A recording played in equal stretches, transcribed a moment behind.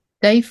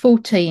Day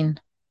 14,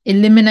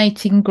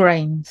 eliminating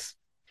grains.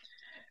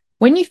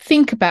 When you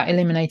think about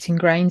eliminating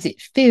grains,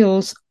 it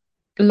feels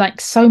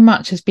like so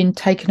much has been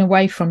taken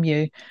away from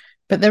you,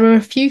 but there are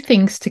a few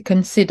things to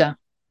consider.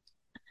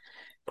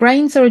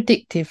 Grains are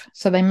addictive,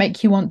 so they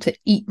make you want to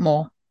eat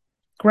more.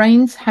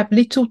 Grains have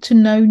little to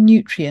no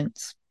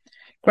nutrients.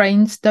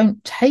 Grains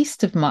don't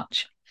taste of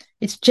much.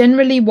 It's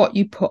generally what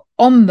you put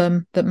on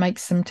them that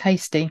makes them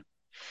tasty.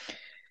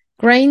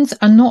 Grains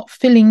are not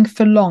filling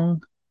for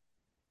long.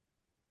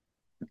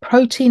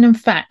 Protein and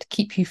fat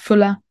keep you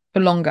fuller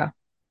for longer,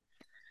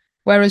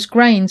 whereas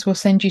grains will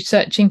send you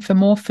searching for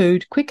more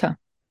food quicker.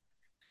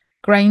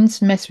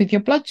 Grains mess with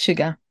your blood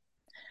sugar,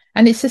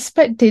 and it's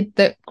suspected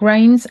that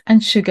grains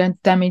and sugar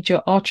damage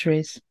your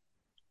arteries.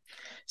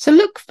 So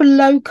look for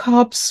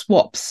low-carb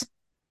swaps.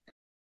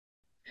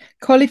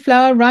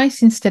 Cauliflower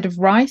rice instead of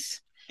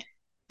rice,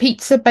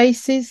 pizza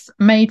bases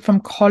made from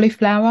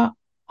cauliflower,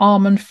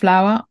 almond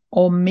flour,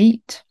 or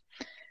meat,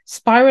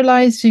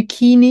 spiralized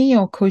zucchini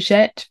or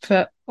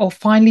courgette or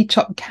finely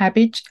chopped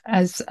cabbage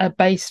as a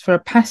base for a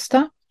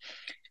pasta,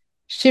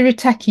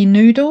 shirataki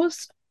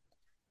noodles,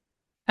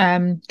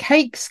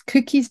 cakes,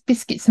 cookies,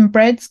 biscuits, and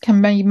breads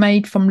can be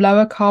made from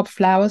lower carb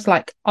flours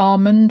like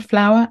almond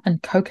flour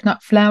and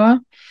coconut flour.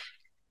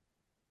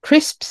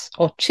 Crisps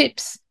or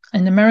chips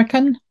in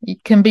American,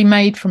 it can be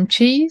made from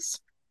cheese.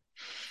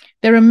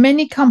 There are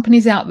many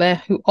companies out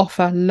there who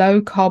offer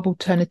low carb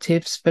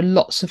alternatives for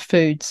lots of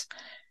foods.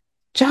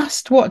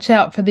 Just watch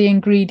out for the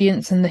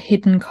ingredients and the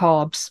hidden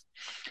carbs.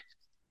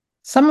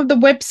 Some of the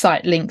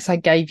website links I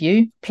gave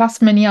you,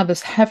 plus many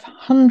others, have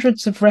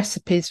hundreds of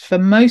recipes for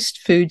most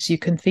foods you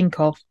can think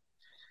of.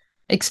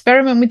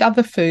 Experiment with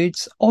other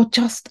foods or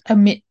just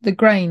omit the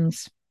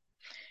grains.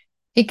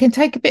 It can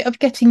take a bit of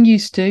getting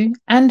used to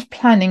and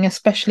planning,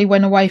 especially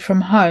when away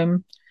from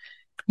home.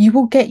 You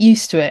will get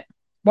used to it.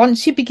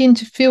 Once you begin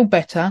to feel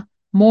better,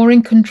 more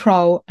in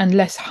control and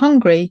less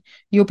hungry,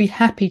 you'll be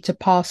happy to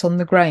pass on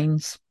the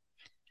grains.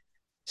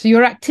 So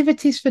your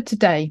activities for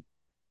today: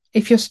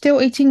 if you're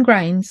still eating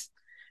grains,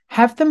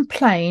 have them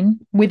plain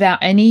without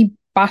any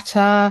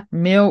butter,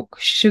 milk,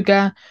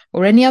 sugar,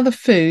 or any other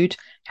food,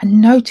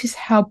 and notice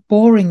how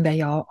boring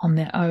they are on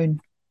their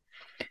own.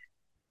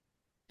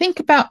 Think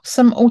about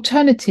some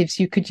alternatives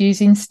you could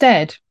use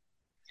instead.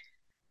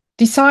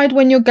 Decide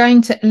when you're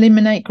going to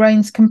eliminate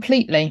grains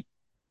completely.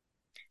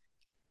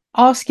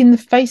 Ask in the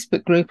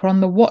Facebook group or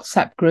on the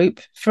WhatsApp group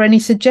for any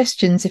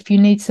suggestions if you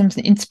need some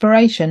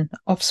inspiration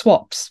of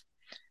swaps.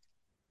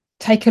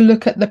 Take a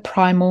look at the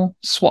Primal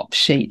Swap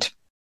sheet.